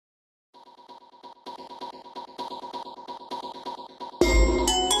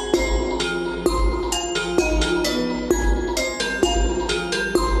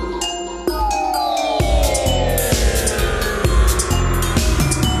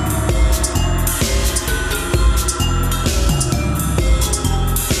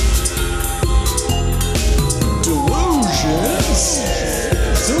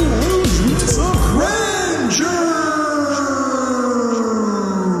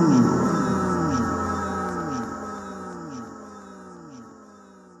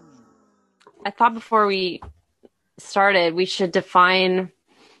thought before we started, we should define,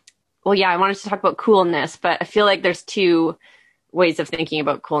 well, yeah, I wanted to talk about coolness, but I feel like there's two ways of thinking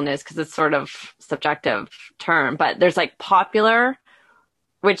about coolness because it's sort of subjective term, but there's like popular,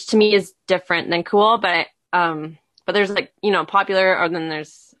 which to me is different than cool, but there's like, popular, or then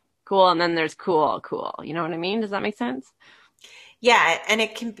there's cool, and then there's cool. You know what I mean? Does that make sense? Yeah, and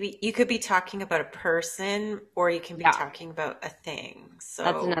it can be, you could be talking about a person or you can be Yeah, talking about a thing.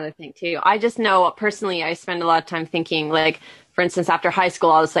 that's So, another thing too. I just know personally, I spend a lot of time thinking, like, for instance, after high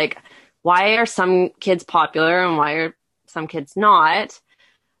school, I was like, why are some kids popular and why are some kids not?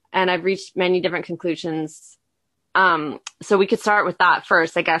 And I've reached many different conclusions. So we could start with that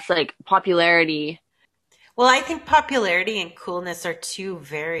first, I guess, like popularity. well, I think popularity and coolness are two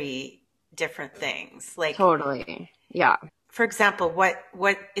very different things. Like, Totally. Yeah. for example,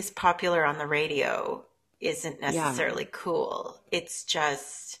 what is popular on the radio isn't Yeah. necessarily cool. It's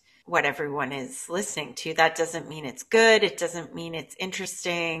just what everyone is listening to. That doesn't mean it's good. It doesn't mean it's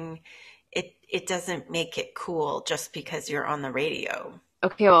interesting. It doesn't make it cool just because you're on the radio.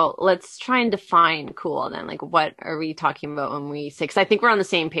 Okay, well, let's try and define cool then. Like, what are we talking about when we say, because I think we're on the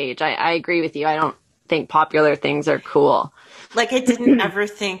same page. I agree with you. I don't think popular things are cool. Like, I didn't ever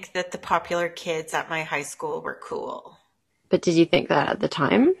think that the popular kids at my high school were cool. But did you think that at the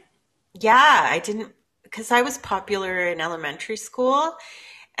time? Yeah, I didn't, because I was popular in elementary school.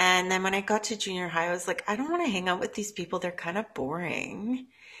 And then when I got to junior high, I was like, I don't want to hang out with these people. They're kind of boring.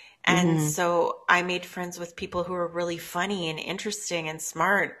 And Hmm. so I made friends with people who were really funny and interesting and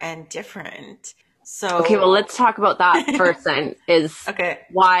smart and different. Okay, well, So, let's talk about that first then, is okay.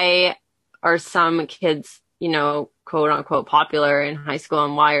 why are some kids, quote unquote popular in high school,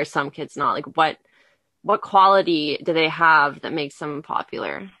 and why are some kids not? Like, what quality do they have that makes them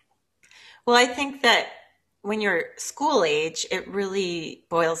popular? Well, I think that when you're school age, it really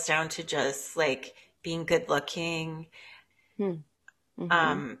boils down to just like being good looking, Hmm. Hmm.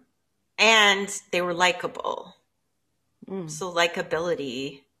 um, and they were likable. Mm. So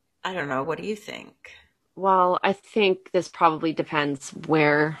likability, I don't know. What do you think? Well, I think this probably depends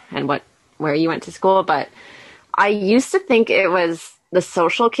where you went to school, but I used to think it was the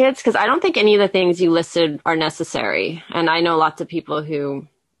social kids because I don't think any of the things you listed are necessary. And I know lots of people who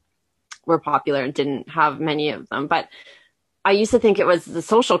were popular and didn't have many of them, but I used to think it was the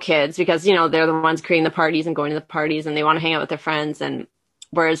social kids because, they're the ones creating the parties and going to the parties and they want to hang out with their friends. And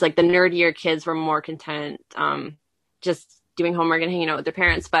whereas like the nerdier kids were more content, just doing homework and hanging out with their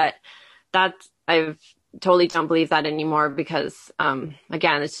parents. But I've totally don't believe that anymore because,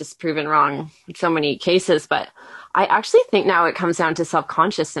 again, it's just proven wrong in so many cases. But I actually think now it comes down to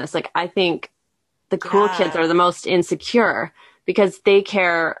self-consciousness. Like, I think the cool kids are Yeah. the most insecure because they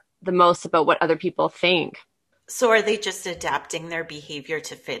care the most about what other people think. So are they just adapting their behavior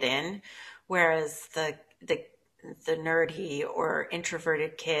to fit in, whereas the nerdy or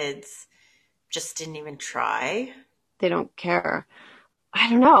introverted kids just didn't even try? They don't care. I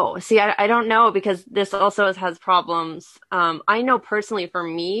don't know. See, I don't know because this also has problems. I know personally for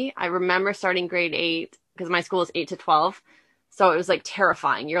me, I remember starting grade eight because my school is 8 to 12. So it was like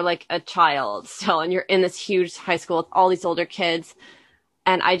terrifying. You're like a child still, and you're in this huge high school with all these older kids.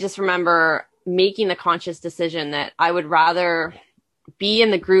 And I just remember making the conscious decision that I would rather be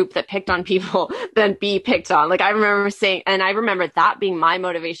in the group that picked on people than be picked on. Like I remember saying, and I remember that being my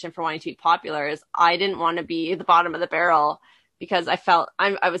motivation for wanting to be popular is I didn't want to be the bottom of the barrel because I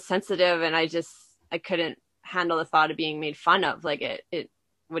was sensitive and I couldn't handle the thought of being made fun of. Like it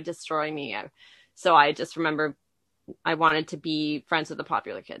would destroy me. So I just remember I wanted to be friends with the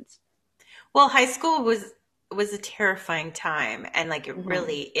popular kids. Well, high school was a terrifying time, and like it Hmm.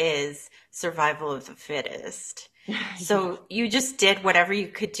 really is survival of the fittest. Yeah. So you just did whatever you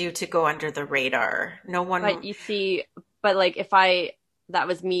could do to go under the radar. No But one, you see, but like that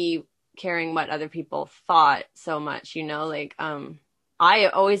was me caring what other people thought so much, like, I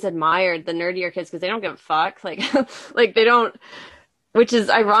always admired the nerdier kids because they don't give a fuck. Like, like they don't, which is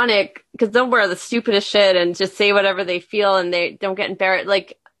ironic because they'll wear the stupidest shit and just say whatever they feel and they don't get embarrassed.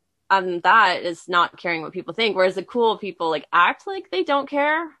 Like, that is not caring what people think. Whereas the cool people like act like they don't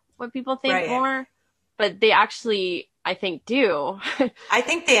care what people think right? more, but they actually, I think, do. I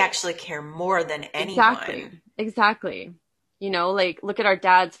think they actually care more than Exactly. anyone. Exactly. Like look at our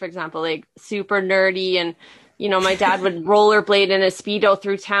dads, for example, like super nerdy and my dad would rollerblade in a speedo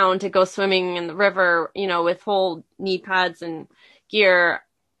through town to go swimming in the river, with whole knee pads and gear.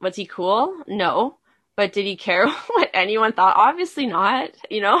 Was he cool? No. But did he care what anyone thought? Obviously not,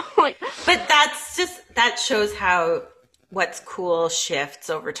 like But that shows how what's cool shifts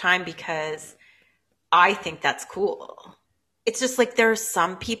over time because I think that's cool. it's just like there are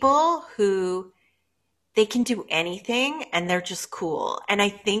some people who they can do anything and they're just cool. And I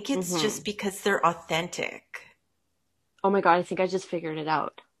think it's Hmm. just because they're authentic. Oh my God, I think I just figured it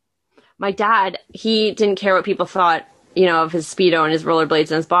out. My dad, he didn't care what people thought, you know, of his Speedo and his rollerblades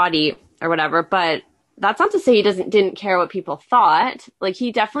and his body or whatever, but that's not to say he didn't care what people thought. Like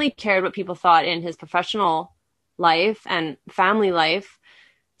he definitely cared what people thought in his professional life and family life.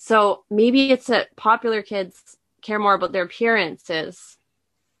 So maybe it's that popular kids care more about their appearances.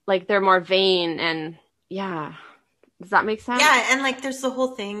 Like they're more vain and yeah. Does that make sense? Yeah, and like there's the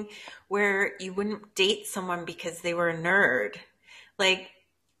whole thing where you wouldn't date someone because they were a nerd. Like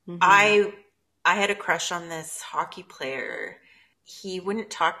Hmm. I I had a crush on this hockey player. He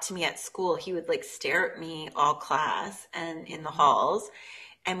wouldn't talk to me at school. He would like stare at me all class and in the halls.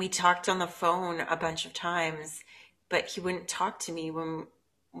 And we talked on the phone a bunch of times, but he wouldn't talk to me when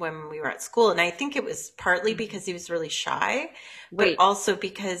we were at school. And I think it was partly because he was really shy, but Wait. also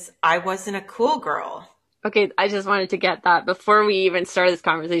because I wasn't a cool girl. Okay, I just wanted to get that before we even started this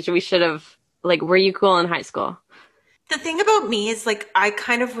conversation. We should have like, were you cool in high school? The thing about me is like I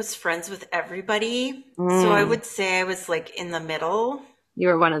kind of was friends with everybody. So I Mm, would say I was like in the middle. you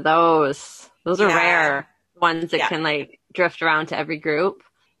were one of those. Those are Yeah. rare ones that Yeah. can like drift around to every group.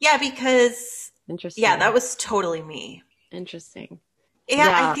 Yeah, because yeah, that Interesting. was totally me. Interesting.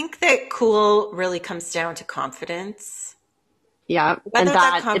 Yeah, I Yeah. think that cool really comes down to confidence. Yeah. And Whether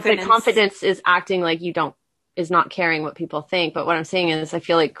that that if the confidence, confidence is acting like you don't, is not caring what people think. But what I'm saying is, I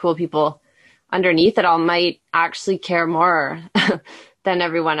feel like cool people underneath it all might actually care more than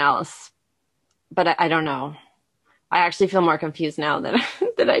everyone else. But I don't know. I actually feel more confused now than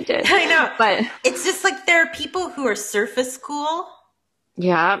than I did. I know. But It's just like there are people who are surface cool.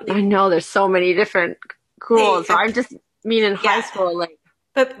 yeah, I They, know there's so many different they cools. So I'm just mean in high yeah. school, like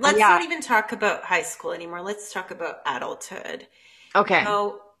But let's yeah, not even talk about high school anymore. Let's talk about adulthood. You okay.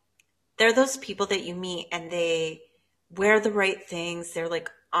 know, they're those people that you meet and they wear the right things. They're like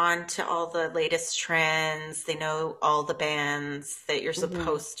on to all the latest trends. They know all the bands that you're Hmm.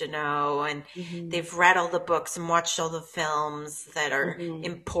 supposed to know. And Hmm. they've read all the books and watched all the films that are Hmm.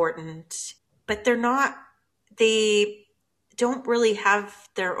 important. But they don't really have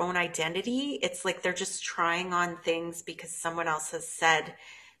their own identity. It's like they're just trying on things because someone else has said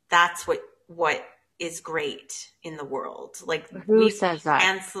that's what is great in the world. Like Who says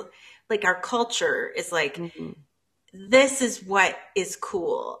that? like our culture is like Hmm. this is what is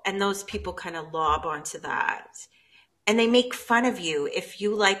cool, and those people kind of lob onto that, and they make fun of you if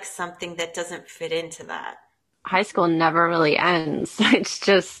you like something that doesn't fit into that. High school never really ends. It's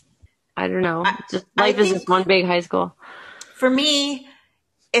just I don't I, know. Just I life is just think one big high school. for me,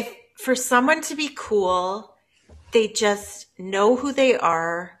 if for someone to be cool, they just know who they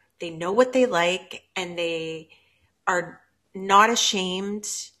are, they know what they like, and they are not ashamed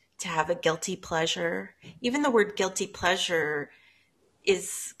to have a guilty pleasure. Even the word guilty pleasure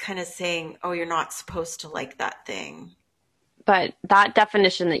is kind of saying, oh, you're not supposed to like that thing. But that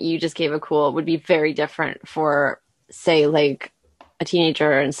definition that you just gave of cool would be very different for, say, like a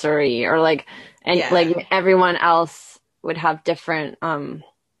teenager in Surrey, or like, and Yeah. like everyone else would have different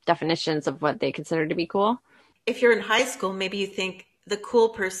definitions of what they consider to be cool. If you're in high school, maybe you think the cool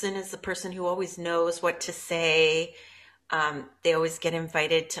person is the person who always knows what to say. They always get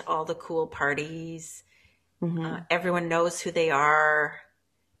invited to all the cool parties. Hmm. Everyone knows who they are.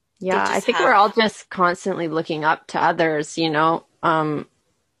 They Yeah, I just think we're have, all just constantly looking up to others, you know,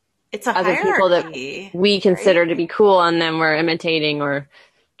 it's a other people that hierarchy, we right? consider to be cool, and then we're imitating or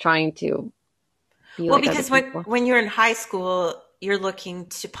trying to be Well, like other because people. when you're in high school, you're looking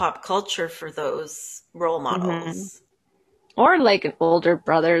to pop culture for those role Hmm. models. Or like older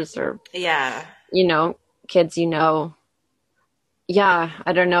brothers or, Yeah. you know, kids you know. Yeah,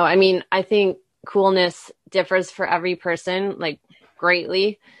 I don't know. I mean, I think coolness differs for every person, like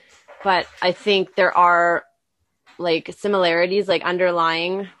greatly, but I think there are like similarities, like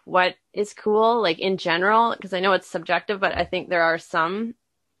underlying what is cool, like in general, because I know it's subjective, but I think there are some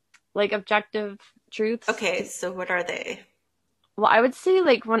like objective truths. Okay, so what are they? Well, I would say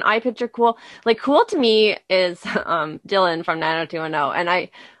like when I picture cool, like cool to me is Dylan from 90210, and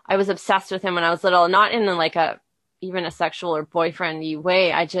I was obsessed with him when I was little, not in like a even a sexual or boyfriendy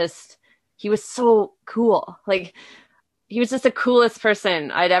way. I just he was so cool. Like he was just the coolest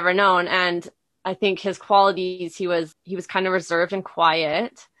person I'd ever known, and I think his qualities, he was kind of reserved and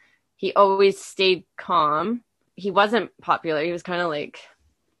quiet. He always stayed calm. He wasn't popular. He was kind of like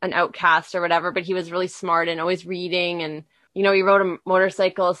an outcast or whatever, but he was really smart and always reading. And, you know, he rode a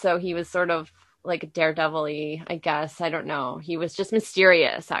motorcycle. So he was sort of like daredevil-y, I guess. I don't know. He was just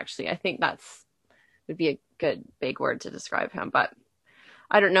mysterious, actually. I think that's would be a good big word to describe him. But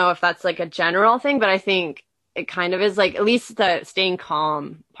I don't know if that's like a general thing, but I think it kind of is like at least the staying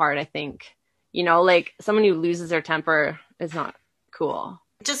calm part, I think. Like someone who loses their temper is not cool.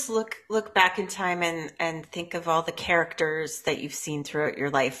 Just look back in time and think of all the characters that you've seen throughout your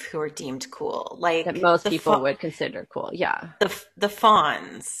life who are deemed cool. That Like most people would consider cool. Yeah. the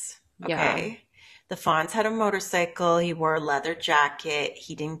Fonz, Yeah. okay? The Fonz had a motorcycle, he wore a leather jacket,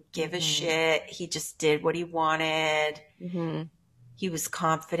 he didn't give a Hmm. shit. He just did what he wanted. Hmm. He was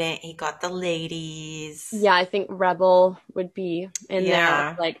confident, he got the ladies. Yeah, I think rebel would be in there,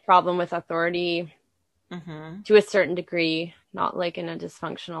 Yeah. like problem with authority Hmm. to a certain degree, not like in a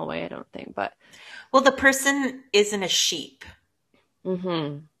dysfunctional way, I don't think, but Well, the person isn't a sheep.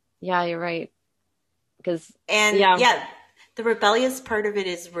 yeah, you're right. Because And yeah. yeah, the rebellious part of it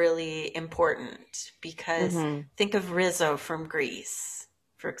is really important because Hmm. think of Rizzo from Greece,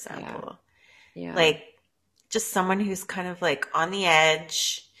 for Yeah. example. Yeah. Like just someone who's kind of like on the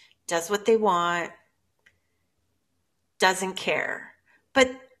edge, does what they want, doesn't care. But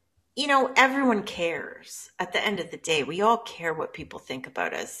everyone cares. At the end of the day, we all care what people think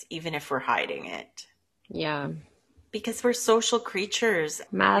about us, even if we're hiding it. Yeah. Because we're social creatures.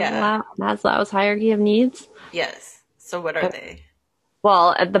 Yeah. Maslow's hierarchy of needs. Yes. So what are they?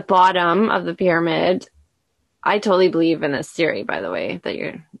 Well, at the bottom of the pyramid, I totally believe in this theory, by the way, that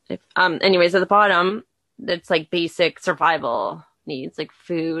you're if anyways, at the bottom, it's like basic survival needs, like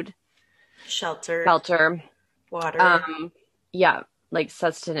food, Shelter, shelter, water. um, yeah, like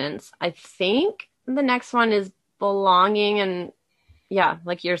sustenance. I think the next one is belonging and yeah,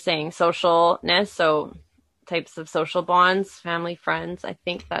 like you're saying, socialness, so types of social bonds, family, friends. I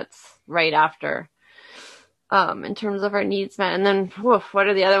think that's right after in terms of our needs met. And then woof, what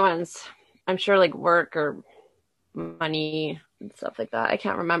are the other ones? I'm sure like work or money and stuff like that. I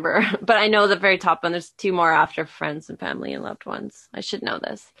can't remember, but I know the very top one. There's two more after friends and family and loved ones. I should know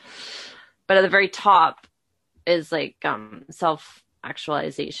this, but at the very top is like self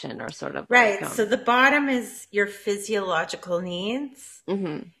actualization or sort of like Right. So the bottom is your physiological needs.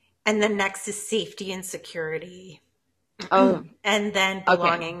 mhm. And then next is safety and security. Oh, And then okay,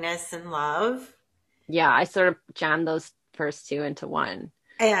 belongingness and love. yeah, I sort of jammed those first two into one.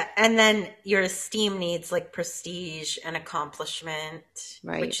 Yeah. And then your esteem needs like prestige and accomplishment,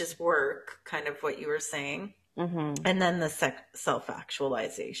 Right. which is work, kind of what you were saying. Hmm. And then the self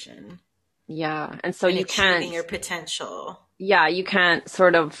actualization Yeah, and so and you achieving can't, your potential. yeah, you can't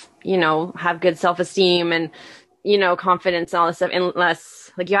sort of, have good self-esteem and, confidence and all this stuff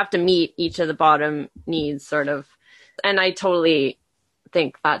unless, like, you have to meet each of the bottom needs, sort of. And I totally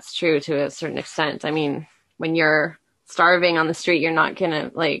think that's true to a certain extent. I mean, when you're starving on the street, you're not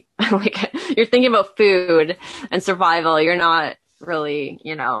gonna, like, like, you're thinking about food and survival. You're not really,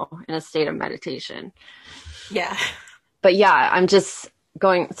 in a state of meditation. Yeah. But yeah, I'm just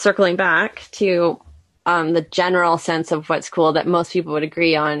circling back to the general sense of what's cool that most people would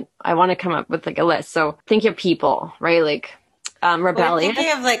agree on. I want to come up with like a list. So think of people, right? Like We're rebellious,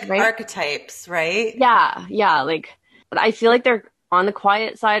 thinking of like right? archetypes, right? Yeah, yeah. Like, but I feel like they're on the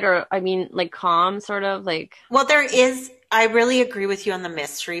quiet side, or I mean, like calm, sort of like, Well, I really agree with you on the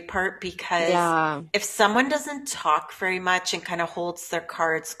mystery part because yeah, if someone doesn't talk very much and kind of holds their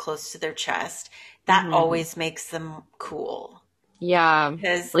cards close to their chest, that hmm, always makes them cool yeah.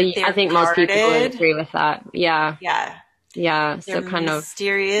 because Like, I they're think most people would guarded. agree with that. Yeah, Yeah. yeah. They're So kind of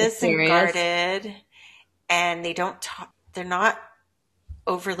mysterious and mysterious. guarded and they don't talk, they're not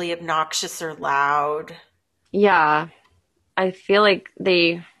overly obnoxious or loud. Yeah, I feel like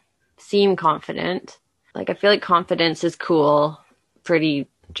they seem confident. Like I feel like confidence is cool pretty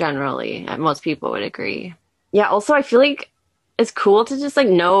generally. Most people would agree. Yeah, also I feel like it's cool to just like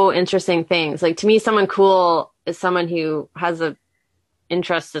know interesting things. Like to me someone cool is someone who has a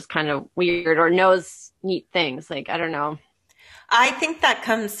interest that's kind of weird or knows neat things. Like I don't know. I think that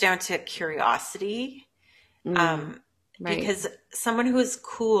comes down to curiosity. Mm, Um, right. because someone who is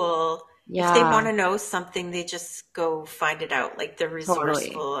cool, if they want Yeah, to know something, they just go find it out. Like they're totally.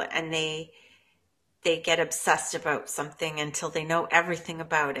 resourceful and they get obsessed about something until they know everything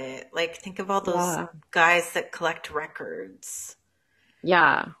about it. Like think of all those Yeah. guys that collect records.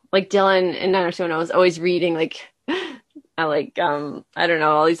 Yeah. Like Dylan in 90210 was always reading like I don't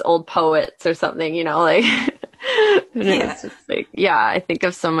know, all these old poets or something, like and Yeah. it's just like yeah, I think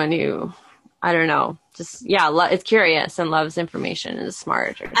of someone who I don't know, just yeah, it's curious and loves information and is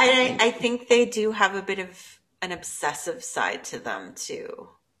smart or something. I think they do have a bit of an obsessive side to them too.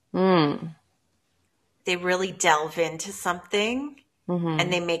 Mm. They really delve into something and Hmm.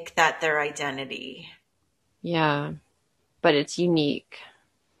 they make that their identity. Yeah, but it's unique.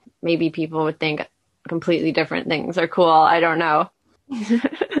 Maybe people would think completely different things are cool. I don't know.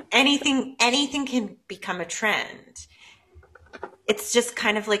 Anything can become a trend. It's just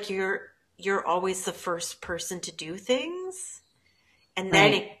kind of like you're always the first person to do things, and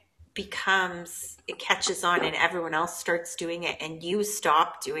then Right. it catches on and everyone else starts doing it and you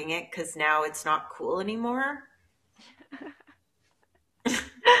stop doing it because now it's not cool anymore.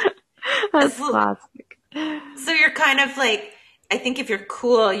 That's So classic. you're kind of like, I think if you're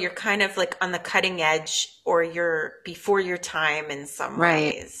cool, you're kind of like on the cutting edge, or you're before your time in some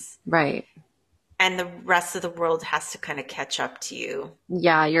Right. ways. Right. And the rest of the world has to kind of catch up to you.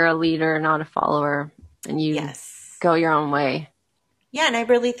 Yeah, you're a leader, not a follower, and you Yes. go your own way. Yeah, and I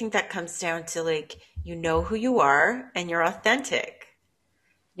really think that comes down to like, you know who you are and you're authentic.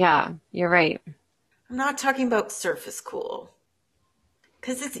 Yeah, you're right. I'm not talking about surface cool,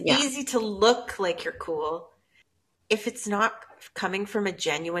 because it's Yeah. easy to look like you're cool. If it's not coming from a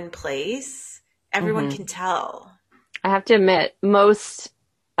genuine place, everyone Hmm. can tell. I have to admit, most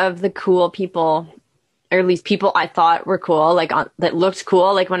of the cool people, or at least people I thought were cool, like that looked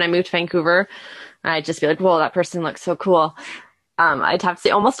cool, like when I moved to Vancouver, I'd just be like, whoa, that person looks so cool. I'd have to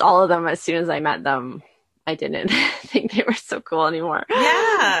say almost all of them, as soon as I met them, I didn't think they were so cool anymore.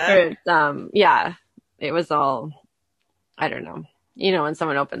 Yeah. But yeah, it was all, I don't know. You know, when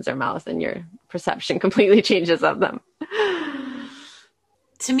someone opens their mouth and your perception completely changes of them.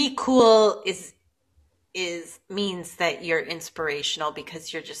 To me, cool is means that you're inspirational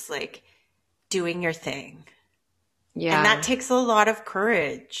because you're just like doing your thing. And that Yeah. takes a lot of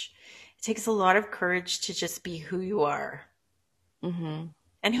courage. It takes a lot of courage to just be who you are. Hmm.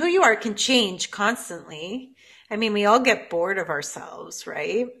 And who you are can change constantly. I mean, we all get bored of ourselves,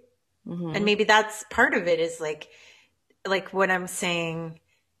 right? And Hmm. maybe that's part of it, is like when I'm saying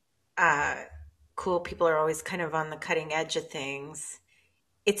uh cool people are always kind of on the cutting edge of things.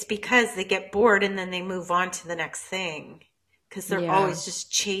 It's because they get bored and then they move on to the next thing, because they're Yeah. always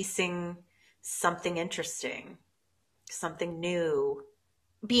just chasing something interesting, something new.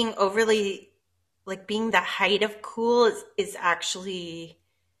 Being overly, like, being the height of cool is actually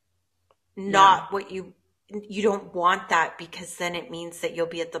Yeah. not what you don't want that, because then it means that you'll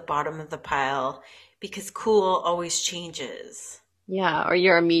be at the bottom of the pile, because cool always changes. Yeah. Or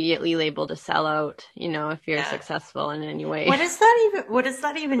you're immediately labeled a sellout, if you're Yeah. successful in any way. What does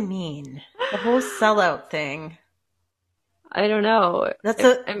that even mean? The whole sellout thing. I don't know. That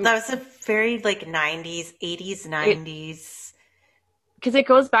was a very like 90s, 80s, It, 90s. because it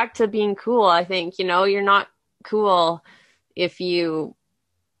goes back to being cool, I think, you're not cool if you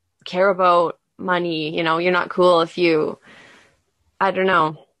care about money, you're not cool if you, I don't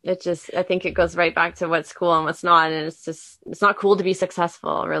know. I think it goes right back to what's cool and what's not. And it's not cool to be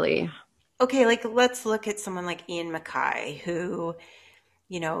successful, really. Okay, like let's look at someone like Ian Mackay, who,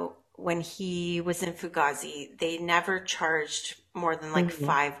 when he was in Fugazi, they never charged more than like Mhm.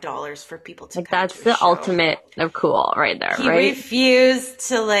 $5 for people to Like, come that's to a the show. ultimate of cool right there, He right? refused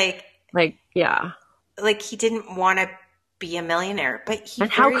to Like, yeah. like he didn't want to be a millionaire, but he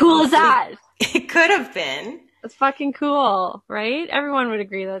And how very cool is easily that? it could have been. That's fucking cool, right? Everyone would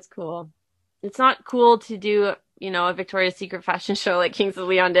agree that's cool. It's not cool to do, a Victoria's Secret fashion show like Kings of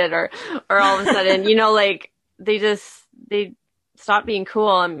Leon did, or all of a sudden, like they stopped being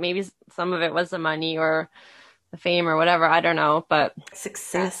cool, and maybe some of it was the money or the fame or whatever. I don't know, but it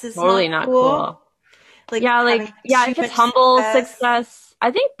Success was is totally not not cool. cool. Like Yeah, having yeah, too if it's much humble success. success,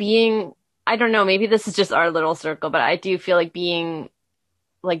 I think I don't know, maybe this is just our little circle, but I do feel like being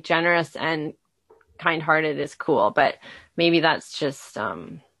like generous and kind-hearted is cool, but maybe that's just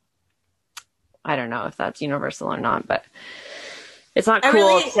I don't know if that's universal or not, but it's not I cool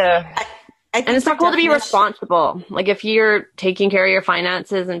really, to I, I and think it's the not cool to be definition. responsible. Like if you're taking care of your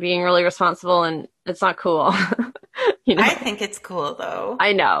finances and being really responsible, and it's not cool. you I know. think it's cool though,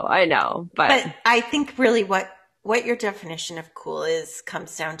 I know, but but I think really what your definition of cool is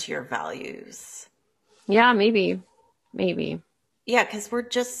comes down to your values. yeah, maybe. Yeah, because we're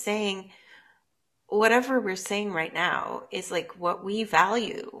just saying whatever we're saying right now is like what we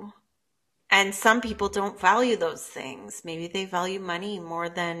value. And some people don't value those things. Maybe they value money more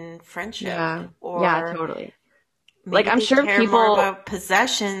than friendship, Yeah, or totally. Like maybe I'm they sure care more people about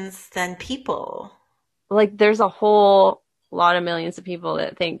possessions than people. like there's a whole lot of millions of people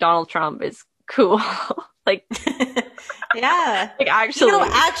that think Donald Trump is cool. like Yeah. like actually.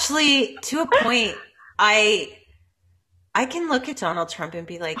 Actually, to a point, I I can look at Donald Trump and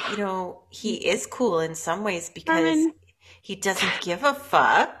be like, he is cool in some ways because Carmen, he doesn't give a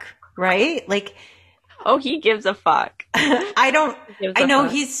fuck, right? Like Oh, he gives a fuck. I don't, He gives I a know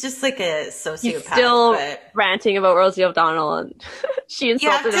fuck. he's just like a He's sociopath, still but ranting about Rosie O'Donnell, and she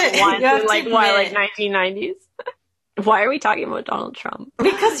insulted him you once in have to like why, like admit, 1990s. Why are we talking about Donald Trump?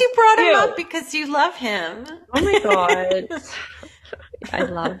 because you brought him Ew. up because you love him. Oh my God. I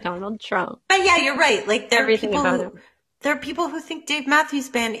love Donald Trump. But yeah, you're right. Like Everything about him. there are people who think Dave Matthews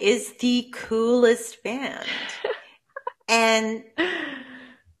Band is the coolest band. And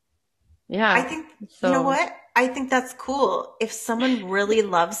I Yeah. think, you know So, what? I think that's cool. If someone really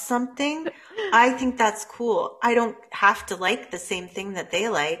loves something, I think that's cool. I don't have to like the same thing that they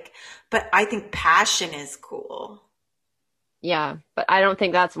like, but I think passion is cool. yeah, but I don't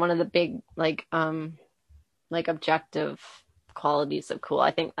think that's one of the big like objective qualities of cool.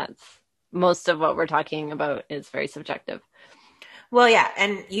 I think that's most of what we're talking about is very subjective. Well, yeah,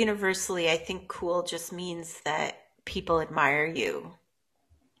 and universally, I think cool just means that people admire you.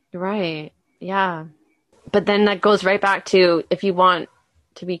 Right. Yeah. But then that goes right back to if you want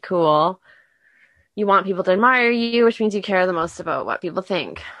to be cool, you want people to admire you, which means you care the most about what people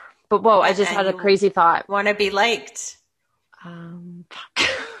think. But whoa, I just And had a you crazy thought. want to be liked.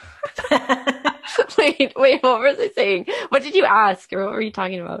 Wait, what was I saying? What did you ask, or what were you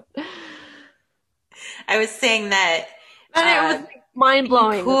talking about? I was saying that And it was uh, like mind being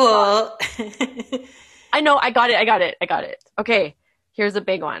blowing. cool. I know, I got it. Okay, here's a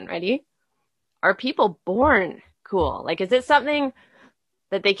big one. Ready? Are people born cool? Like, is it something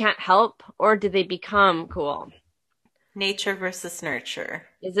that they can't help, or did they become cool? Nature versus nurture.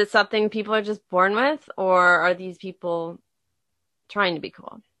 Is it something people are just born with, or are these people trying to be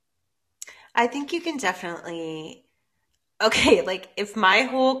cool? I think you can definitely, okay, like if my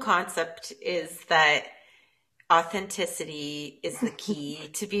whole concept is that authenticity is the key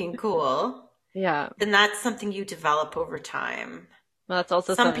to being cool, Yeah. then that's something you develop over time. Well, that's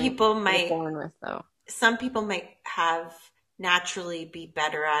also Some something people you're might born with, though. some people might have naturally be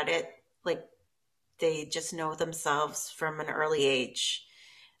better at it, like they just know themselves from an early age.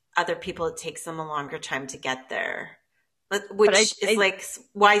 Other people, it takes them a longer time to get there. But Which is like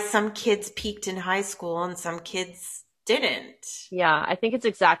why some kids peaked in high school and some kids didn't. yeah, I think it's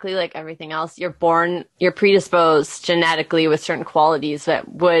exactly like everything else. You're predisposed genetically with certain qualities that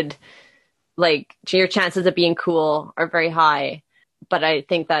would, like, your chances of being cool are very high. But I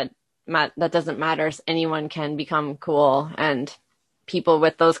think that that doesn't matter. Anyone can become cool, and people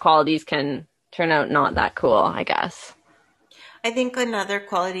with those qualities can turn out not that cool, I guess. I think another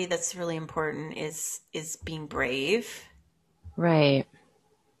quality that's really important is being brave. Right.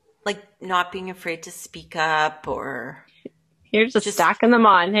 Like not being afraid to speak up or You're just just stacking them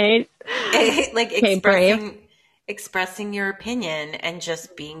on, hey? like Okay, brave. expressing your opinion and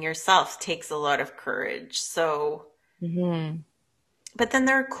just being yourself takes a lot of courage. So, Hmm. but then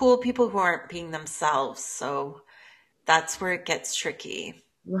there are cool people who aren't being themselves. So that's where it gets tricky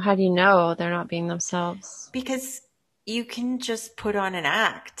Well, how do you know they're not being themselves? because you can just put on an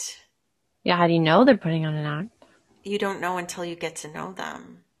act. Yeah, how do you know they're putting on an act? You don't know until you get to know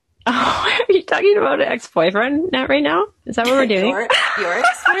them. Oh, are you talking about an ex-boyfriend now, right now? Is that what we're doing? Your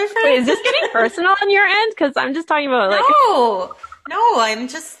Wait, is ex-boyfriend? this getting personal on your end? Because I'm just talking about like, No, no, I'm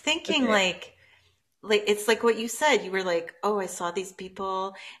just thinking okay. like it's like what you said. You were like, "Oh, I saw these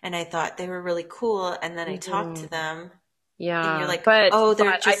people and I thought they were really cool." And then I talked to Hmm. them and you're Yeah, like, "Oh,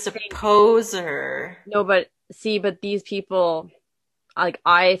 they're but I just a think poser." no, but see, but these people, like,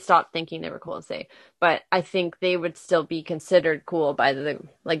 I stopped thinking they were cool to say, but I think they would still be considered cool by the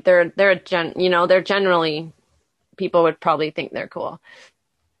like they're generally people would probably think they're cool.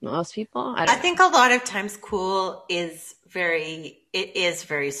 Most people, I I don't know. think a lot of times cool it is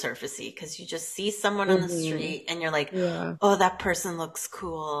very surfacey because you just see someone on the Hmm. street and you're like, Yeah. "Oh, that person looks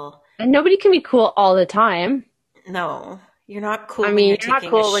cool." And nobody can be cool all the time. No, you're not I cool when mean, you're you're not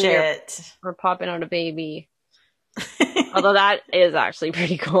taking a cool when shit. we're popping out a baby. Although that is actually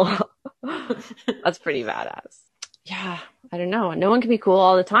pretty cool. That's pretty badass. Yeah, I don't know. No one can be cool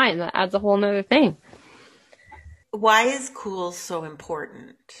all the time. That adds a whole nother thing. Why is cool so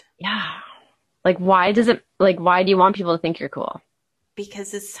important? Yeah. Why do you want people to think you're cool?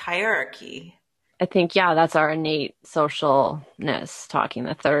 Because it's hierarchy. I think, yeah, that's our innate socialness, talking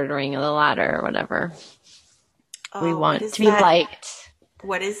the third ring of the ladder or whatever. We Oh, want to be liked.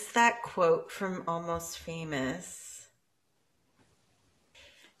 what is that quote from Almost Famous?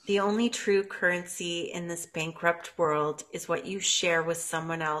 The only true currency in this bankrupt world is what you share with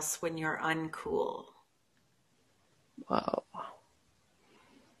someone else when you're uncool. Whoa.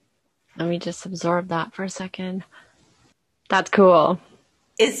 Let me just absorb that for a second. That's cool.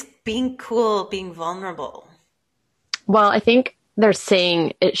 Is being cool being vulnerable? Well, I think they're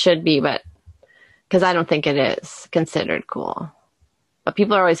saying it should be, but because I don't think it is considered cool. But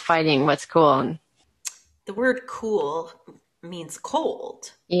people are always fighting what's cool. And The word cool means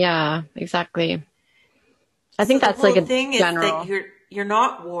cold. yeah, exactly. I So think the that's like whole a thing is that general you're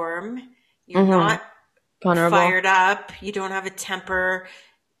not warm, you're hmm not vulnerable. fired up, you don't have a temper.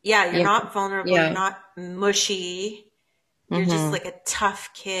 Yeah, you're Yeah, not vulnerable, you're yeah, not mushy. You're just hmm like a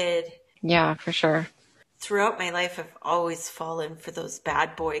tough kid. yeah, for sure. Throughout my life, I've always fallen for those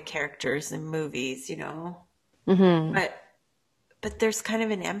bad boy characters in movies, you know. Hmm But there's kind of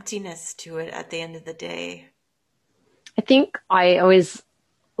an emptiness to it at the end of the day. I think I always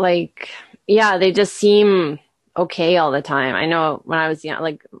like, yeah, they just seem okay all the time. I know when I was young,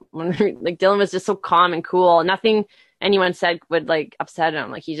 like when like Dylan was just so calm and cool. Nothing anyone said would like upset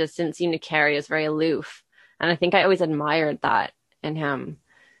him. Like he just didn't seem to care. He was very aloof. And I think I always admired that in him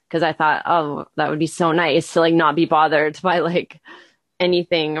because I thought, oh, that would be so nice to like not be bothered by like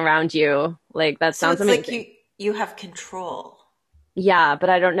anything around you. Like that So sounds it's like amazing. you have control. Yeah, but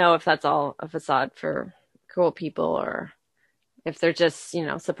I don't know if that's all a facade for cool people or if they're just,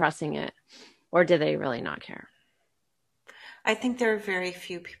 suppressing it. Or do they really not care? I think there are very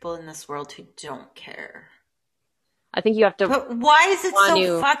few people in this world who don't care. I think you have to But why is it want so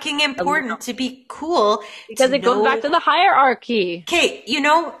to fucking important to be cool, because to it goes back know? to the hierarchy. Okay, you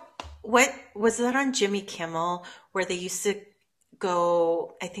know what was that on Jimmy Kimmel where they used to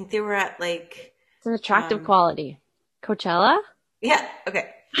go, I think they were at like It's an attractive um quality. Coachella? yeah, okay.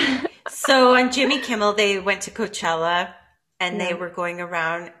 So on Jimmy Kimmel they went to Coachella and they Yeah. were going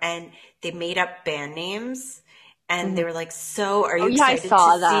around and they made up band names and Mhm. they were like, "So, are Oh you yeah, I excited to saw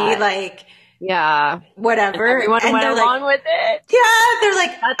see that. like Yeah. And whatever?" everyone And went they're like, along with it. yeah, they're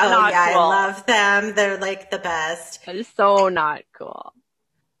like, That's oh not yeah, I cool. love them. They're like the best. That is so not cool.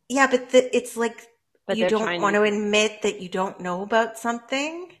 Yeah, but it's like But you they're don't trying to want be to cool. admit that you don't know about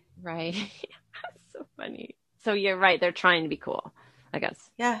something. Right. That's so funny. So you're right, they're trying to be cool, I guess.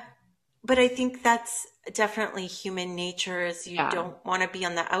 Yeah. But I think that's definitely human nature is you Yeah. don't want to be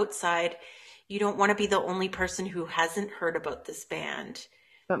on the outside. You don't want to be the only person who hasn't heard about this band.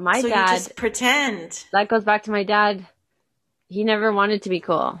 But my So you dad, just pretend. that goes back to my dad. He never wanted to be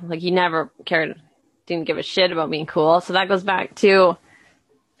cool. Like he never cared, didn't give a shit about being cool. So that goes back to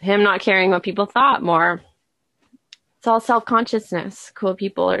him not caring what people thought more. It's all self consciousness. Cool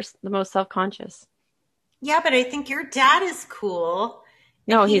people are the most self conscious. Yeah, but I think your dad is cool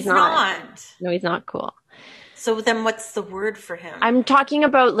and No, he's he's not. not. No, he's not cool. So then what's the word for him? I'm talking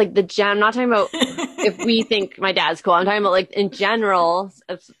about like the gem. I'm not talking about if we think my dad's cool. I'm talking about like in general,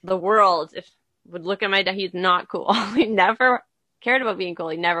 if the world if would look at my dad, he's not cool. He never cared about being cool.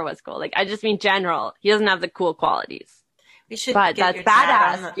 He never was cool. Like I just mean general. He doesn't have the cool qualities. We should But get that's your dad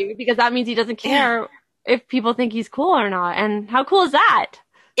on badass, the. dude, because that means he doesn't Yeah. care if people think he's cool or not. And how cool is that?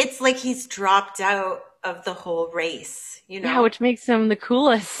 It's like he's dropped out of the whole race, you Yeah, know? which makes him the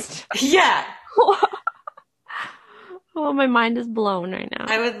coolest. Yeah. Oh, my mind is blown right now.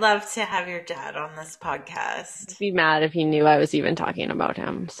 I would love to have your dad on this podcast. I'd be mad if he knew I was even talking about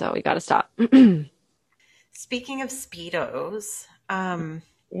him. So we got to stop. Speaking of Speedos,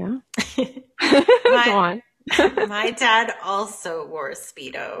 Yeah. Go my on. my dad also wore a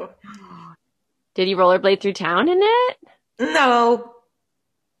Speedo. Did he rollerblade through town in it? No,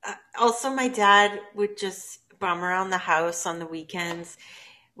 also my dad would just bum around the house on the weekends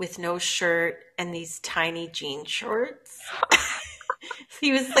with no shirt and these tiny jean shorts.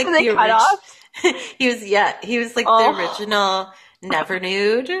 He was like Were they the cut off? he was like the Oh, original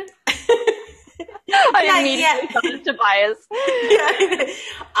never-nude. I Yeah, immediately yeah. thought of Tobias. Yeah.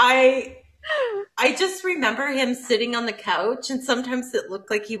 I just remember him sitting on the couch and sometimes it looked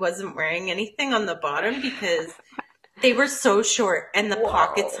like he wasn't wearing anything on the bottom because they were so short and the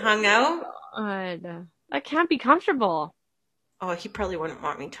pockets Whoa. hung out. God. That can't be comfortable. Oh, he probably wouldn't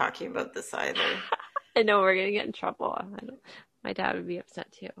want me talking about this either. I know we're gonna get in trouble. My dad would be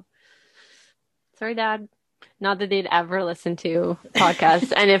upset too. Sorry, Dad. Not that they'd ever listen to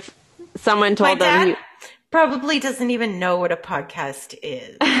podcasts. And if someone My told them dad probably doesn't even know what a podcast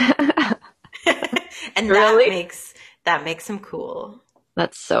is. And really? that makes him cool.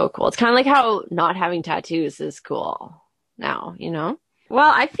 That's so cool. It's kind of like how not having tattoos is cool now, you know?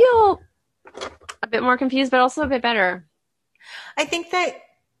 Well, I feel a bit more confused, but also a bit better. I think that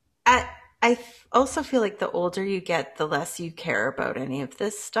I also feel like the older you get, the less you care about any of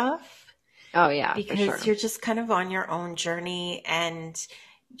this stuff Oh, yeah, for sure. because you're just kind of on your own journey and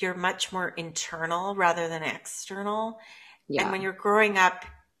you're much more internal rather than external. And Yeah, when you're growing up,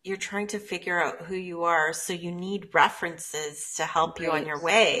 you're trying to figure out who you are, so you need references to help you on right, your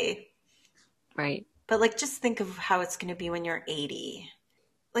way. right. But like just think of how it's going to be when you're 80.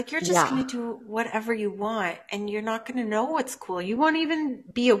 Like you're just going Yeah. to do whatever you want and you're not going to know what's cool. You won't even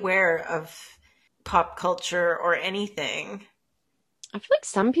be aware of pop culture or anything. I feel like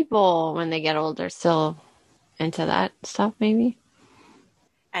some people, when they get older, still into that stuff, maybe.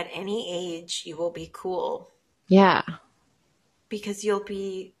 At any age, you will be cool Yeah. because you'll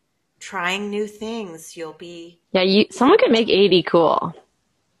be trying new things. You'll be, Yeah, someone could make 80 cool.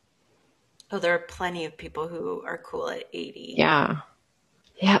 oh, there are plenty of people who are cool at 80. Yeah.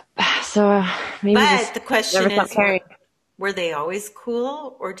 Yeah. So maybe But just the never question stop is, caring. were they always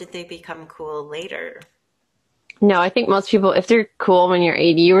cool or did they become cool later? No, I think most people, if they're cool when you're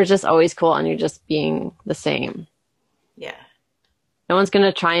 80, you were just always cool and you're just being the same. Yeah. No one's going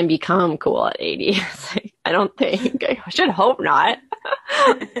to try and become cool at 80. It's like, I don't think. I should hope not.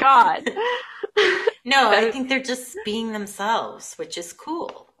 God. No, I But think they're just being themselves, which is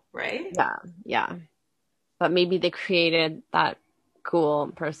cool, right? yeah, yeah. But maybe they created that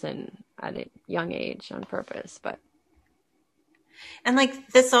cool person at a young age on purpose. But And like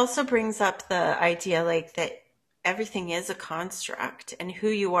this also brings up the idea like that everything is a construct and who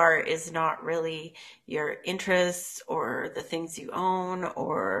you are is not really your interests or the things you own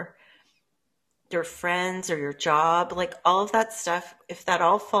or your friends or your job. Like all of that stuff, if that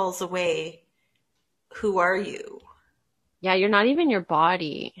all falls away, who are you? yeah, you're not even your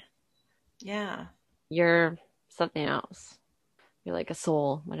body. Yeah. You're something else. You're like a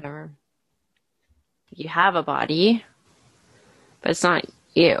soul, whatever. You have a body, but it's not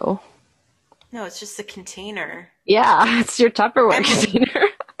you. No, it's just a container. Yeah, it's your Tupperware And container.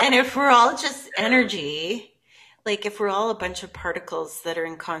 and if we're all just energy, like if we're all a bunch of particles that are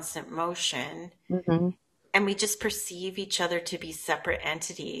in constant motion, hmm and we just perceive each other to be separate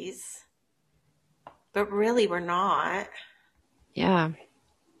entities, but really we're not, Yeah.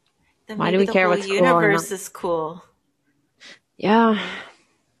 then Why do maybe we the care whole what's cool or not? universe is cool. Yeah,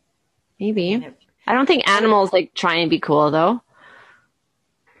 I mean, maybe. I don't think I, animals like try and be cool though.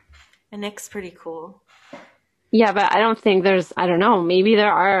 and Nick's pretty cool. Yeah, but I don't think I don't know, maybe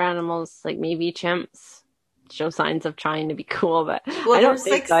there are animals, like maybe chimps show signs of trying to be cool, but Well, I don't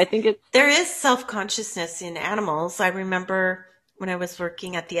think so. I think it's, there is self consciousness in animals. I remember when I was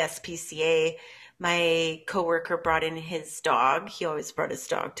working at the SPCA, my coworker brought in his dog. He always brought his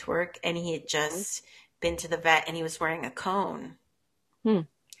dog to work, and he had just been to the vet and he was wearing a cone. hmm,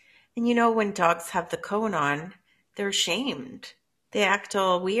 And you know, when dogs have the cone on, they're ashamed. They act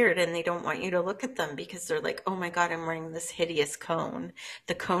all weird and they don't want you to look at them because they're like, oh my God, I'm wearing this hideous cone,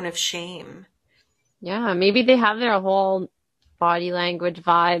 the cone of shame. yeah, maybe they have their whole body language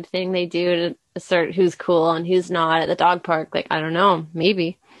vibe thing they do to assert who's cool and who's not at the dog park. Like, I don't know,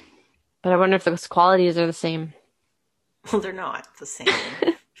 maybe. But I wonder if those qualities are the same. Well, they're not the same.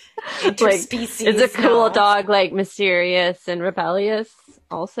 Like, is a Interspecies, cool no. dog like mysterious and rebellious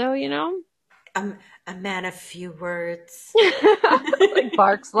also, you know? I'm a man of few words. Like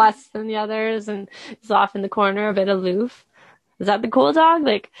barks less than the others and is off in the corner, a bit aloof. Is that the cool dog?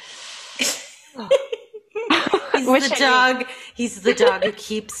 Like, He's the which I mean, dog. He's the dog who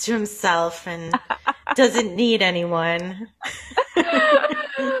keeps to himself and doesn't need anyone.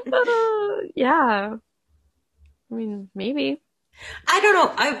 yeah. I mean, maybe. I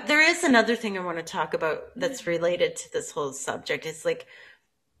don't know. There is another thing I want to talk about that's related to this whole subject. It's like,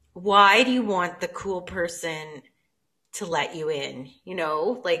 why do you want the cool person to let you in? You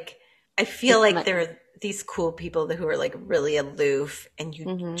know, like I feel like there are these cool people who are like really aloof and you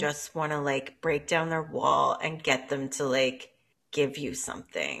Mm-hmm. just want to like break down their wall and get them to like give you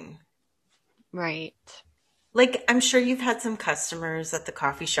something. Right. Like I'm sure you've had some customers at the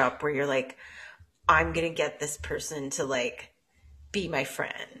coffee shop where you're like, I'm going to get this person to like be my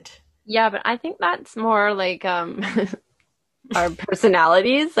friend. Yeah, but I think that's more like our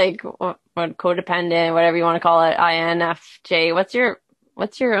personalities, like what codependent, whatever you want to call it, INFJ.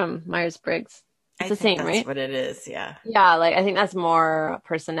 What's your Myers-Briggs? It's I the think same, that's right? what it is. Yeah. Yeah, like I think that's more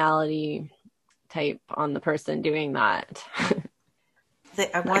personality type on the person doing that.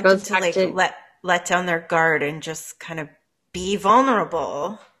 I That want them goes to back like to, let down their guard and just kind of be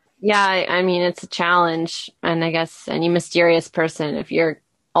vulnerable. yeah, I mean, it's a challenge. And I guess any mysterious person, if you're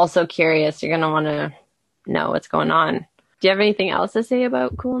also curious, you're gonna want to know what's going on. Do you have anything else to say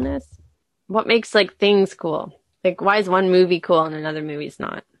about coolness? What makes like things cool? Like, why is one movie cool and another movie's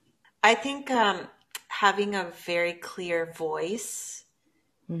not? I think having a very clear voice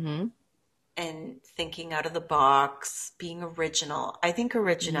hmm and thinking out of the box, being original. I think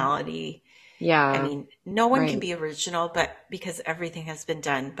originality, I Yeah, mean, no one can right. be original, but because everything has been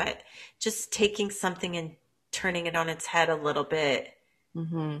done, but just taking something and turning it on its head a little bit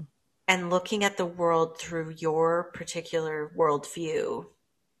hmm and looking at the world through your particular worldview.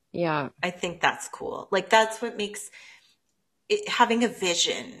 Yeah. I think that's cool. Like that's what makes it, having a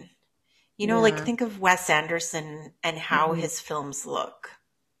vision. You know, like Yeah. think of Wes Anderson and how Hmm. his films look.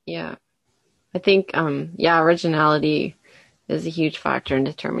 Yeah. I think, yeah, originality is a huge factor in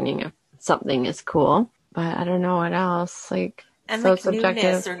determining if something is cool. But I don't know what else. Like, And so like subjective.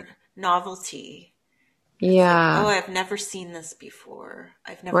 newness or novelty. It's like, oh, Yeah. I've never seen this before.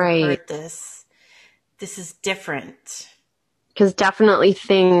 I've never Right. heard this. This is different. Because definitely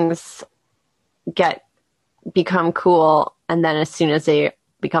things get become cool, and then as soon as they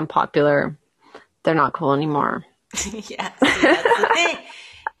become popular, they're not cool anymore. Yeah, see, that's the thing.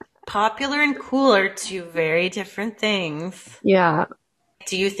 Popular and cool are two very different things. Yeah.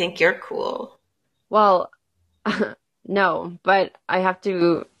 Do you think you're cool? Well, no, but I have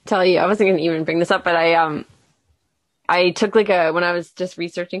to tell you, I wasn't going to even bring this up, but I took like a when I was just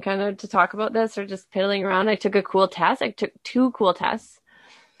researching kind of to talk about this or just piddling around, I took a cool test. I took two cool tests.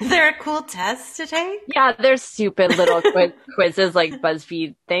 Is there a cool test to take? Yeah, they're stupid little quizzes like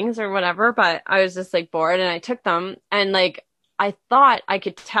BuzzFeed things or whatever, but I was just like bored and I took them and like I thought I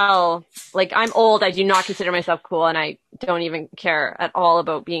could tell like I'm old, I do not consider myself cool and I don't even care at all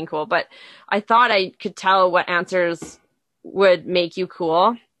about being cool, but I thought I could tell what answers would make you cool.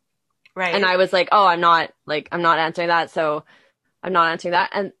 And Right. I was like, "Oh, I'm not answering that." So I'm not answering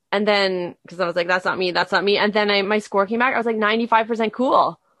that. And then because I was like, that's not me, that's not me. And then my score came back. I was like 95%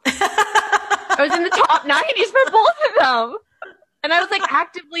 cool. I was in the top 90s for both of them. And I was like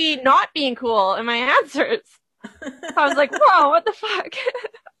actively not being cool in my answers. I was like, whoa, what the fuck?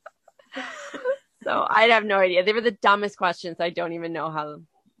 So I have no idea. They were the dumbest questions. I don't even know how,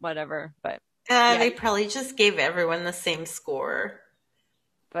 whatever. Yeah, They probably just gave everyone the same score.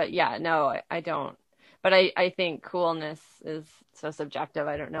 but yeah, no, I don't. But I think coolness is so subjective.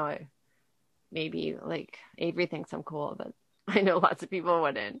 I don't know. Maybe like Avery thinks I'm cool, but I know lots of people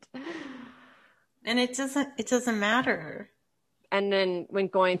wouldn't. And it doesn't matter. And then when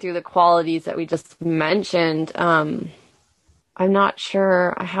going through the qualities that we just mentioned, I'm not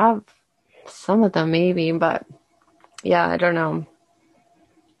sure. I have some of them maybe, but yeah, I don't know.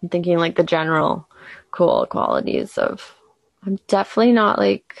 I'm thinking like the general cool qualities of I'm definitely not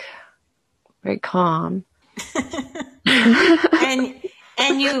like very calm. And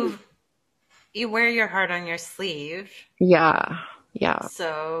and you wear your heart on your sleeve, Yeah, yeah,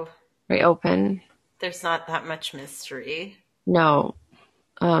 so very open. there's not that much mystery. No.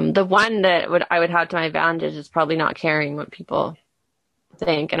 The one that would I would have to my advantage is probably not caring what people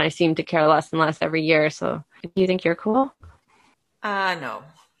think, and I seem to care less and less every year. So, do you think you're cool? No.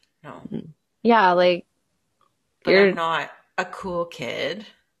 No. Yeah, like But I'm you're. not a cool kid.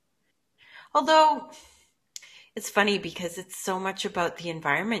 Although it's funny because it's so much about the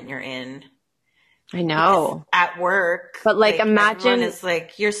environment you're in. I Because know, at work, but like like everyone imagine, is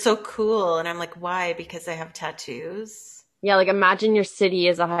like, "You're so cool," and I'm like, "Why?" Because I have tattoos. yeah, like imagine your city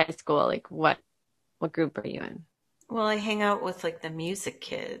is a high school. Like what group are you in? Well, I hang out with like the music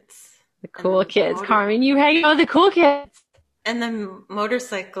kids The and cool kids, Carmen. You hang out with the cool kids. the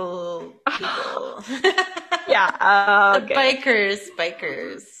motorcycle people. Yeah. The Okay.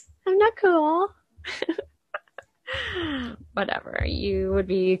 bikers. I'm not cool. Whatever. You would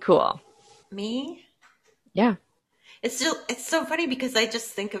be cool. Me? Yeah. It's so funny because I just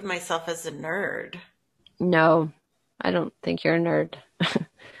think of myself as a nerd. No, I don't think you're a nerd.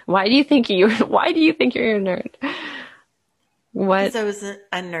 Why do you think you? Why do you think you're a nerd? Because What? I was a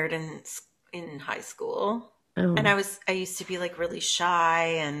nerd in high school. And Oh. I used to be like really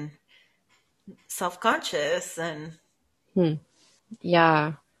shy and self-conscious and Hmm.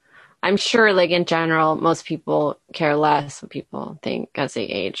 Yeah. I'm sure, like in general, most people care less what people think as they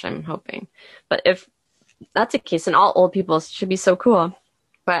age, I'm hoping. But if that's the case, then all old people should be so cool.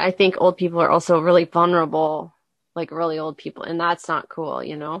 But I think old people are also really vulnerable, like really old people, and that's not cool,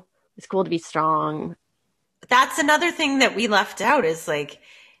 you know? It's cool to be strong. that's another thing that we left out is like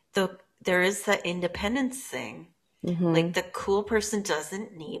there is the independence thing. Hmm. Like the cool person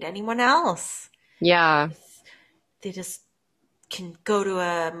doesn't need anyone else. Yeah. They just can go to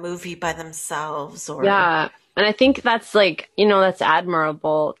a movie by themselves or Yeah. And I think that's like, that's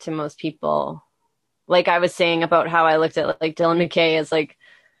admirable to most people. Like I was saying about how I looked at like Dylan McKay as like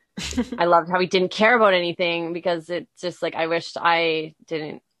I loved how he didn't care about anything because it's just like I wished I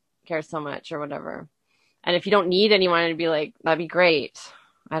didn't care so much or whatever. And if you don't need anyone, it'd be like, that'd be great.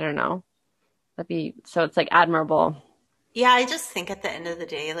 I don't know. That'd be so it's like admirable. yeah, I just think at the end of the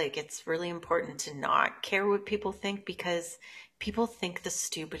day, like it's really important to not care what people think because people think the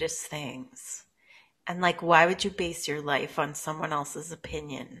stupidest things. And like, why would you base your life on someone else's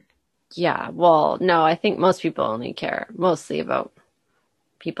opinion? Yeah. Well, no, I think most people only care mostly about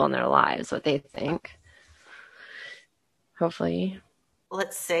people in their lives what they think. Hopefully.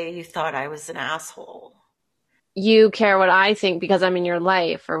 Let's say you thought I was an asshole. You care what I think because I'm in your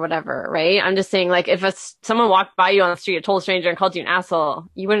life or whatever, right? I'm just saying, like, if someone walked by you on the street, a total stranger, and called you an asshole,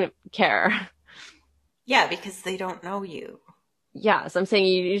 you wouldn't care. Yeah, because they don't know you. Yeah, so I'm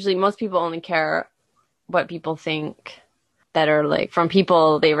saying most people only care what people think that are like from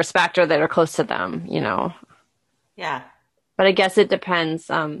people they respect or that are close to them, you know. Yeah. But I guess it depends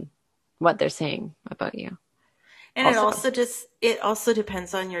what they're saying about you. And Also, it also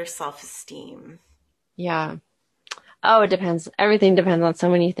depends on your self-esteem. yeah. Oh, it depends. Everything depends on so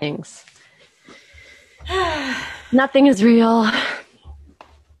many things. Nothing is real.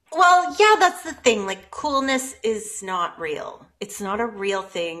 Well, yeah, that's the thing. Like, coolness is not real. It's not a real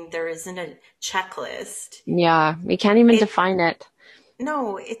thing. There isn't a checklist. Yeah, we can't even It define it.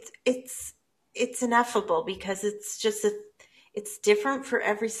 no, it's ineffable because it's different for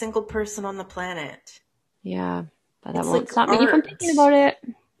every single person on the planet. Yeah, but that It's won't like stop me from thinking art, about it.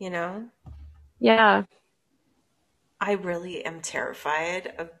 you know? Yeah, I really am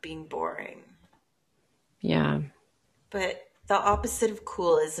terrified of being boring. yeah, But the opposite of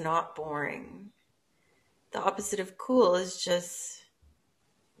cool is not boring. The opposite of cool is just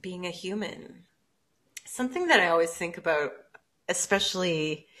being a human. Something that I always think about,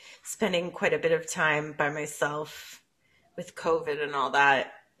 especially spending quite a bit of time by myself with COVID and all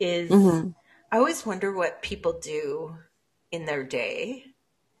that, is mm-hmm. I always wonder what people do in their day.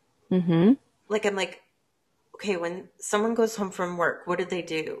 Mm-hmm. Like, I'm like, okay, when someone goes home from work, what do they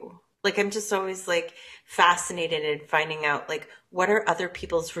do? Like, I'm just always like fascinated in finding out, like, what are other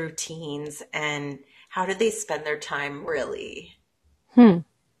people's routines and how do they spend their time really? Hmm.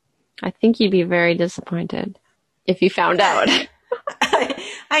 I think you'd be very disappointed if you found out. Yeah,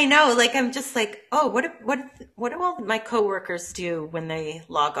 I know. Like, I'm just like, oh, what do all my coworkers do when they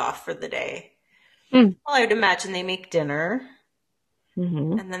log off for the day? Hmm. Well, I would imagine they make dinner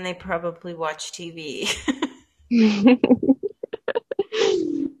Mm-hmm. and then they probably watch TV.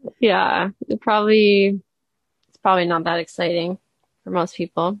 Yeah, it's probably not that exciting for most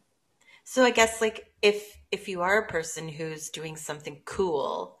people. So I guess like if you are a person who's doing something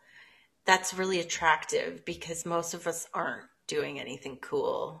cool, that's really attractive because most of us aren't doing anything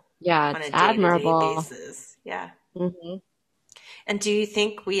cool Yeah, on it's a day-to-day admirable. basis. Yeah. Hmm. And do you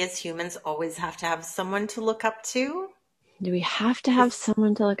think we as humans always have to have someone to look up to? Do we have to have Because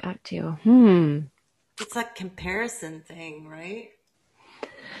someone to look up to? Hmm. it's that comparison thing, right?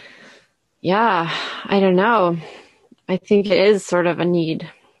 Yeah, I don't know. I think it is sort of a need,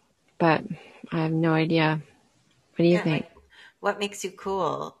 but I have no idea. What do you Yeah, think? like what makes you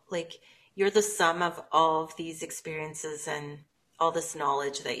cool? Like you're the sum of all of these experiences and all this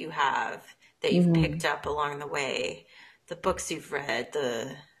knowledge that you have that you've Hmm. picked up along the way, the books you've read,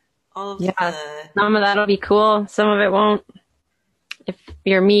 the all of Yeah, the some of that'll be cool. Some of it won't. If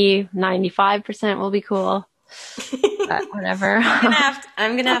you're me, 95% will be cool, but whatever.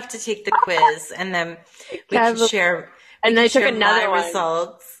 I'm gonna have to take the quiz and then Guys, we and then can I took share my another one.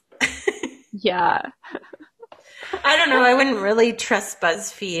 results. Yeah. I don't know, I wouldn't really trust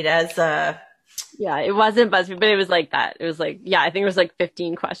BuzzFeed as a Yeah, it wasn't BuzzFeed, but it was like that. It was like, yeah, I think it was like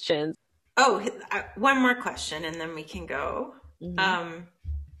 15 questions. oh, one more question and then we can go. Hmm. Um,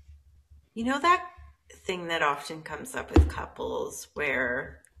 You know that thing that often comes up with couples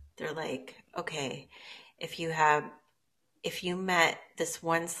where they're like, okay, if you have if you met this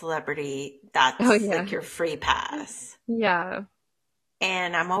one celebrity, Oh, that's yeah. like your free pass. Yeah.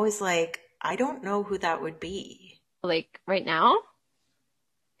 And I'm always like, I don't know who that would be. Like right now,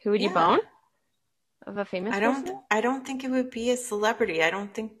 who would you bone Yeah. of a famous person? I don't think it would be a celebrity. I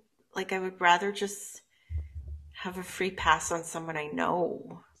don't think like I would rather just have a free pass on someone I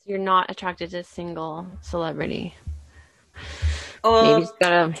know. So you're not attracted to a single celebrity. Maybe you Well, just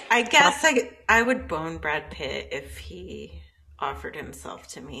gotta I stop. guess I would bone Brad Pitt if he offered himself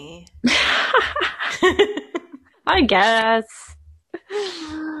to me. I guess.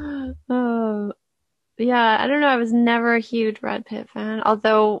 Oh, yeah, I don't know. I was never a huge Brad Pitt fan.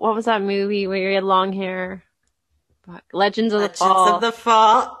 Although, what was that movie where he had long hair? Fuck. Legends of the Legends of Fall. the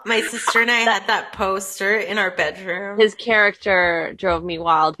Fall. My sister and I That had that poster in our bedroom. his character drove me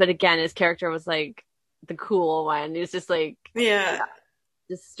wild. But again, his character was like the cool one. He was just like, Yeah. yeah,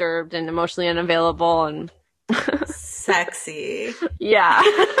 disturbed and emotionally unavailable. And Sexy. yeah,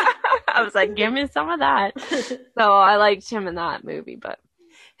 I was like, give me some of that. So I liked him in that movie. But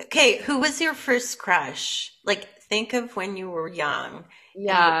Okay, who was your first crush? Like, think of when you were young, and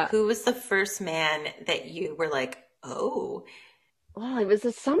yeah, who was the first man that you were like, oh, well, it was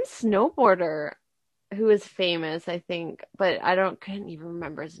some snowboarder. who was famous, I think, but I don't couldn't even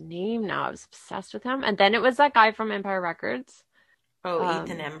remember his name now. I was obsessed with him. And then it was that guy from Empire Records. Oh,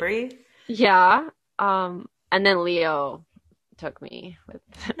 Ethan Um, Embry. yeah. And then Leo took me with,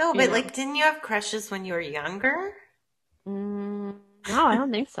 No, you but know. like, didn't you have crushes when you were younger? No, I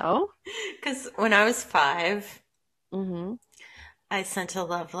don't think so. Because when I was 5, Hmm. I sent a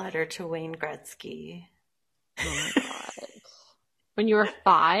love letter to Wayne Gretzky. Oh my God. When you were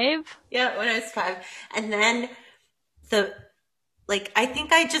 5? Yeah, when I was 5. And then the I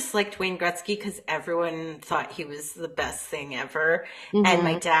think I just liked Wayne Gretzky because everyone thought he was the best thing ever. And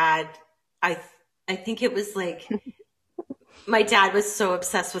my Hmm. dad, I I think it was like my dad was so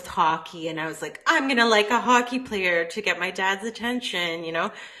obsessed with hockey, and I was like, I'm gonna like a hockey player to get my dad's attention, you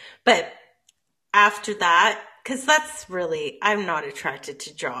know? But after that, because that's really, I'm not attracted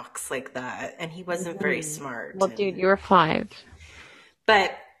to jocks like that. And he wasn't very Hmm. smart. Well, dude, And, you were 5.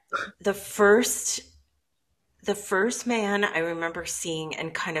 but the first, the first man I remember seeing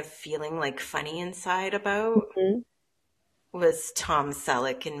and kind of feeling like funny inside about Mhm. was Tom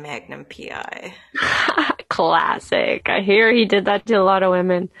Selleck in Magnum PI. Classic. I hear he did that to a lot of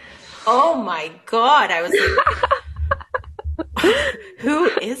women. Oh my God. I was like,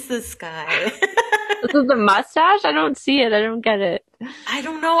 who is this guy? This is the mustache? I don't see it. I don't get it. I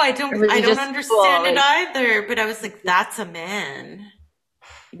don't know. Or was I he don't just cool? understand it Like, either, but I was like, that's a man.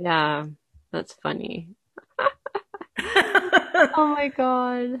 yeah, that's funny. Oh my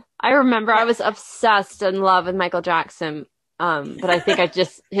God. I remember I Yeah. was obsessed in love with Michael Jackson. But I think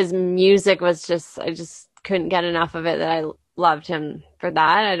his music was just, I just couldn't get enough of it that I loved him for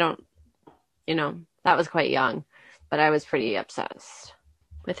that. I don't, that was quite young, but I was pretty obsessed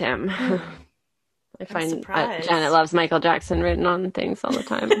with him. Hmm. I I'm find Janet surprised. loves Michael Jackson written on things all the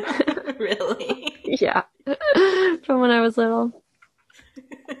time. Really? Yeah. From when I was little.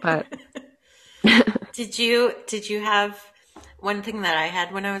 But Did you have one thing that I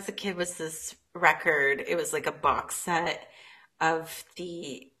had when I was a kid was this record. It was like a box set of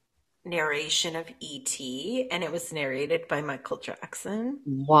the narration of E.T., and it was narrated by Michael Jackson.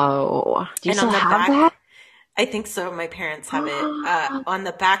 whoa. Do you And still on the have back, that? I think so, my parents have it. Oh On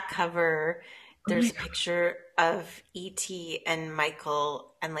the back cover, my there's a God. picture of E.T. and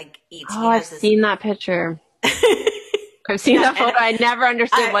Michael, and like E.T. Oh, I've has this. seen that picture. I've seen Yeah, that and photo. I never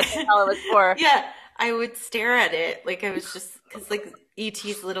understood what the I, hell it was for. yeah, I would stare at it like I was just because like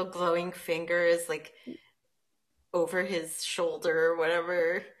E.T.'s little glowing finger is like over his shoulder or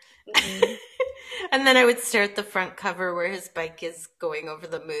whatever. Mhm. And then I would stare at the front cover where his bike is going over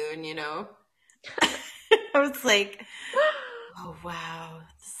the moon, you know? I was like, oh wow,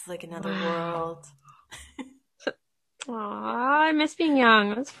 this is like another Wow. world. Aw, I miss being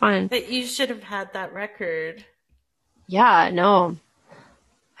young. It was fun. But you should have had that record. Yeah, no,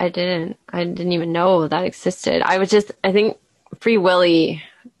 I didn't. I didn't even know that existed. I think Free Willy,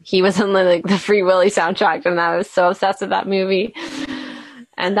 he was in the Free Willy soundtrack, and I was so obsessed with that movie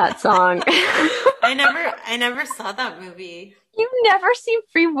and that song. I never saw that movie. You've never seen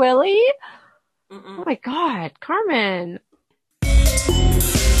Free Willy? Oh Mm-mm. my God, Carmen.